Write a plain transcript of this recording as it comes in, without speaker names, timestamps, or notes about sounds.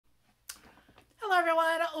Hello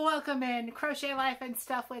everyone, welcome in Crochet Life and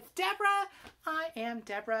Stuff with Deborah. I am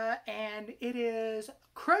Deborah and it is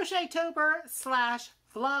Crochetober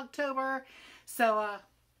 / Vlogtober. So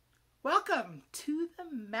welcome to the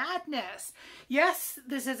madness. Yes,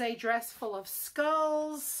 this is a dress full of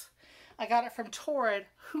skulls. I got it from Torrid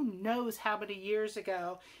who knows how many years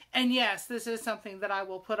ago. And yes, this is something that I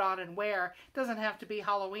will put on and wear. It doesn't have to be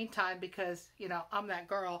Halloween time because, you know, I'm that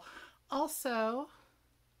girl. Also,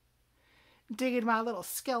 digging my little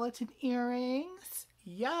skeleton earrings.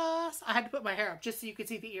 Yes, I had to put my hair up just so you could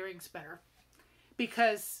see the earrings better.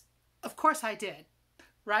 Because, of course I did.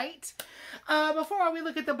 Right? Before we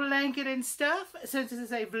look at the blanket and stuff, since this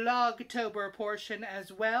is a Vlogtober portion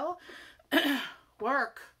as well,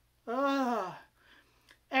 work. Ugh.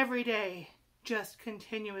 Every day, just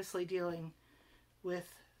continuously dealing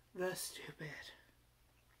with the stupid.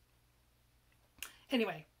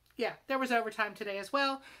 Anyway, yeah, there was overtime today as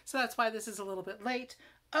well, so that's why this is a little bit late.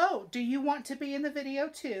 Oh, do you want to be in the video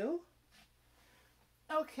too?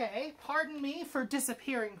 Okay, pardon me for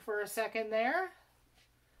disappearing for a second there.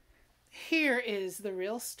 Here is the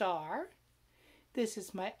real star. This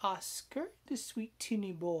is my Oscar, the sweet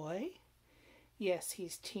teeny boy. Yes,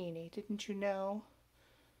 he's teeny, didn't you know?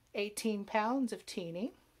 18 pounds of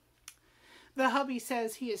teeny. The hubby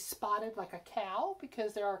says he is spotted like a cow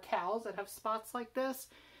because there are cows that have spots like this.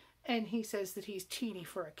 And he says that he's teeny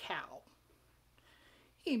for a cow.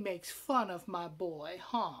 He makes fun of my boy,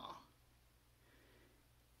 huh?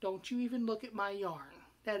 Don't you even look at my yarn.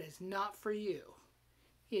 That is not for you.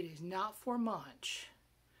 It is not for much.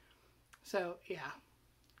 So, yeah.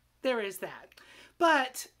 There is that.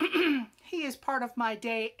 But he is part of my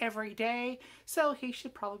day every day, so he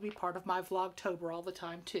should probably be part of my Vlogtober all the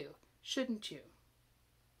time too. Shouldn't you?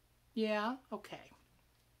 Yeah? Okay.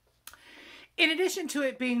 In addition to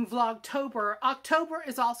it being Vlogtober, October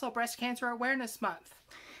is also Breast Cancer Awareness Month.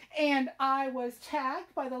 And I was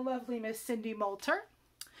tagged by the lovely Miss Cyndy Moulter.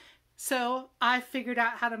 So I figured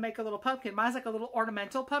out how to make a little pumpkin. Mine's like a little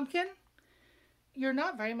ornamental pumpkin. You're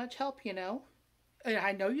not very much help, you know. And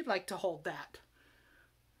I know you'd like to hold that.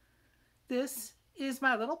 This is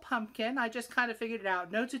my little pumpkin. I just kind of figured it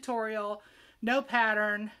out. No tutorial, no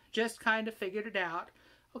pattern, just kind of figured it out.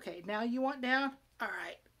 Okay, now you want down? All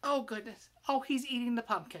right. Oh, goodness. Oh, he's eating the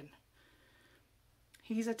pumpkin.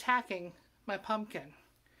 He's attacking my pumpkin.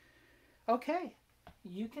 Okay,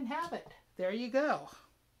 you can have it. There you go.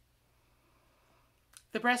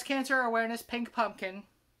 The Breast Cancer Awareness Pink Pumpkin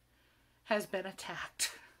has been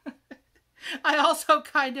attacked. I also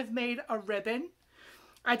kind of made a ribbon.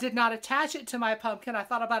 I did not attach it to my pumpkin. I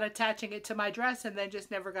thought about attaching it to my dress and then just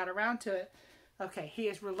never got around to it. Okay, he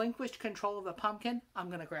has relinquished control of the pumpkin. I'm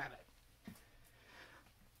going to grab it.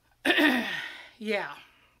 Yeah.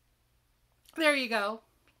 There you go.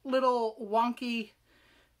 Little wonky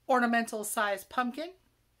ornamental size pumpkin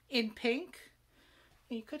in pink.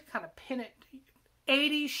 You could kind of pin it.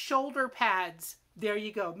 80s shoulder pads. There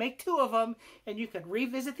you go. Make 2 of them and you can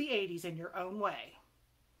revisit the 80s in your own way.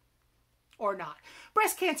 Or not.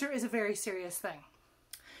 Breast cancer is a very serious thing.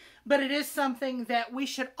 But it is something that we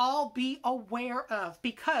should all be aware of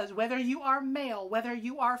because whether you are male, whether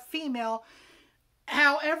you are female,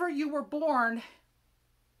 however you were born,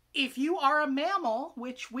 if you are a mammal,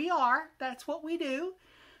 which we are, that's what we do,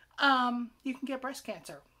 you can get breast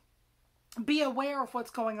cancer. Be aware of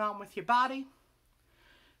what's going on with your body.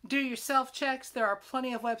 Do your self-checks. There are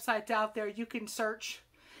plenty of websites out there you can search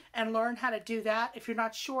and learn how to do that. If you're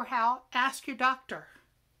not sure how, ask your doctor.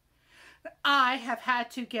 I have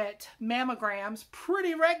had to get mammograms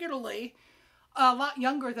pretty regularly, a lot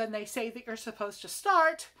younger than they say that you're supposed to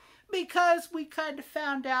start, because we kind of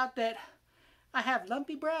found out that I have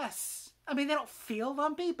lumpy breasts. I mean, they don't feel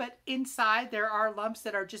lumpy, but inside there are lumps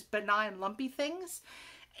that are just benign lumpy things.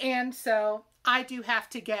 And so I do have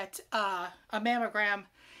to get a mammogram.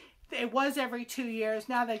 It was every 2 years.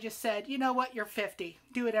 Now they just said, you know what, you're 50.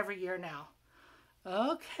 Do it every year now.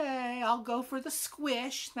 Okay, I'll go for the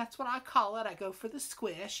squish. That's what I call it. I go for the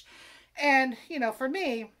squish. And, you know, for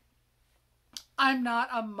me, I'm not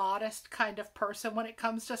a modest kind of person when it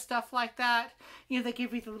comes to stuff like that. You know, they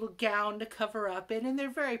give you the little gown to cover up in, and they're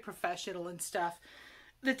very professional and stuff.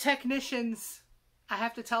 The technicians, I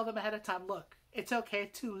have to tell them ahead of time, look, it's okay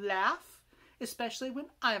to laugh, especially when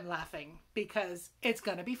I'm laughing, because it's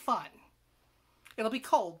going to be fun. It'll be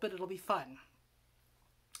cold, but it'll be fun.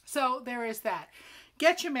 So there is that.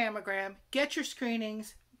 Get your mammogram, get your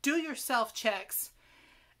screenings, do your self-checks,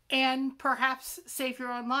 and perhaps save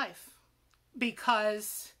your own life.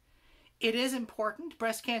 Because it is important.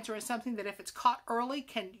 Breast cancer is something that if it's caught early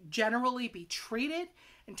can generally be treated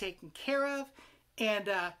and taken care of. and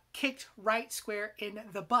kicked right square in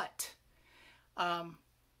the butt.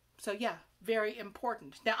 So yeah, very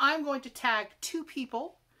important. Now I'm going to tag 2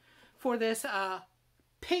 people for this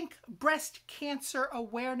pink breast cancer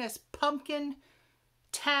awareness pumpkin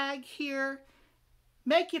tag here.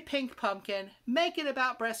 Make your pink pumpkin, make it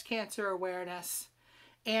about breast cancer awareness.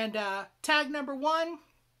 And tag number 1,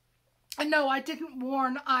 and no, I didn't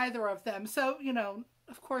warn either of them. So, you know,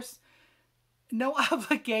 of course, no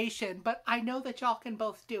obligation, but I know that y'all can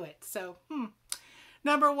both do it. So,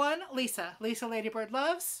 Number 1, Lisa. Lisa Ladybird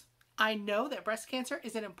Loves. I know that breast cancer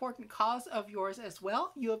is an important cause of yours as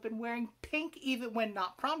well. You have been wearing pink even when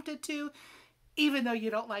not prompted to, even though you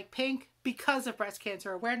don't like pink, because of Breast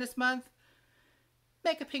Cancer Awareness Month.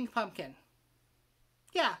 Make a pink pumpkin.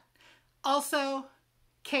 Yeah. Also,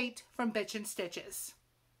 Kate from Bitchin' Stitches.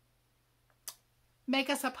 Make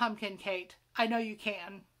us a pumpkin, Kate. I know you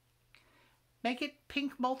can. Make it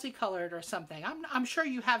pink multicolored or something. I'm sure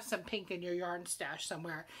you have some pink in your yarn stash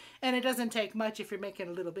somewhere. And it doesn't take much if you're making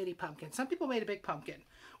a little bitty pumpkin. Some people made a big pumpkin.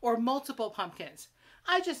 Or multiple pumpkins.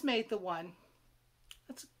 I just made the one.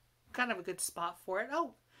 That's kind of a good spot for it.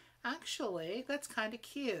 Oh, actually, that's kind of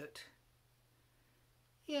cute.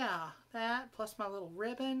 Yeah, that plus my little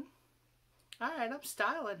ribbon. All right, I'm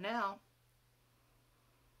styling now.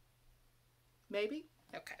 Maybe?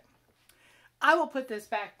 Okay. I will put this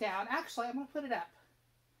back down. Actually, I'm going to put it up.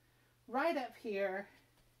 Right up here.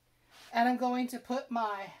 And I'm going to put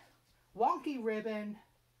my wonky ribbon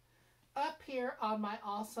up here on my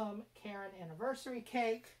awesome Karen anniversary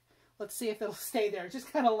cake. Let's see if it'll stay there.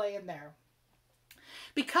 Just kind of laying there.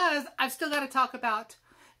 Because I've still got to talk about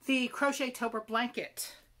the Crochetober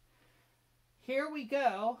blanket. Here we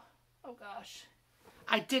go. Oh gosh.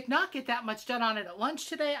 I did not get that much done on it at lunch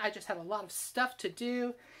today. I just had a lot of stuff to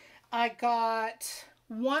do. I got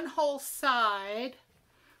one whole side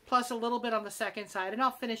plus a little bit on the second side, and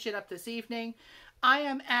I'll finish it up this evening. I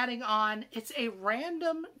am adding on, it's a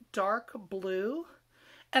random dark blue,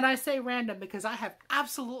 and I say random because I have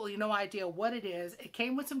absolutely no idea what it is. It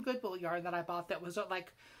came with some Goodwill yarn that I bought that was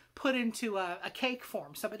like put into a cake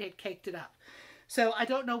form. Somebody had caked it up. So I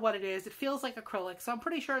don't know what it is. It feels like acrylic, so I'm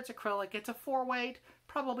pretty sure it's acrylic. It's a 4-weight,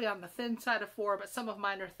 probably on the thin side of 4, but some of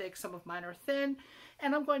mine are thick, some of mine are thin.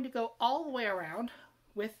 And I'm going to go all the way around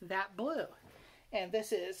with that blue. And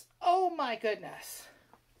this is, oh my goodness.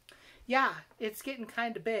 Yeah, it's getting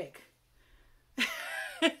kind of big.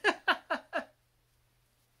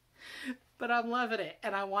 But I'm loving it,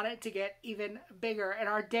 and I want it to get even bigger. And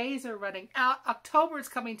our days are running out. October is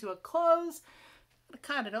coming to a close. I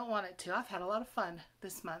kind of don't want it to. I've had a lot of fun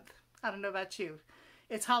this month. I don't know about you.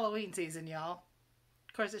 It's Halloween season, y'all.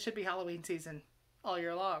 Of course, it should be Halloween season all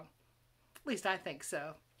year long. At least I think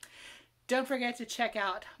so. Don't forget to check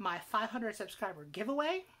out my 500 subscriber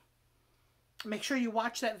giveaway. Make sure you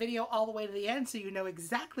watch that video all the way to the end so you know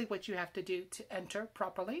exactly what you have to do to enter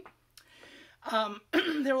properly.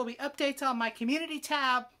 There will be updates on my community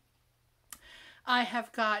tab. I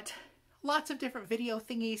have got lots of different video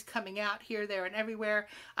thingies coming out here, there, and everywhere.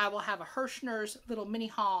 I will have a Hirschner's little mini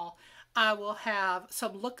haul. I will have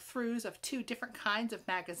some look-throughs of 2 different kinds of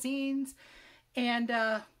magazines and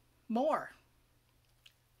more.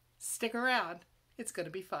 Stick around. It's going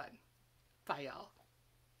to be fun. Bye, y'all.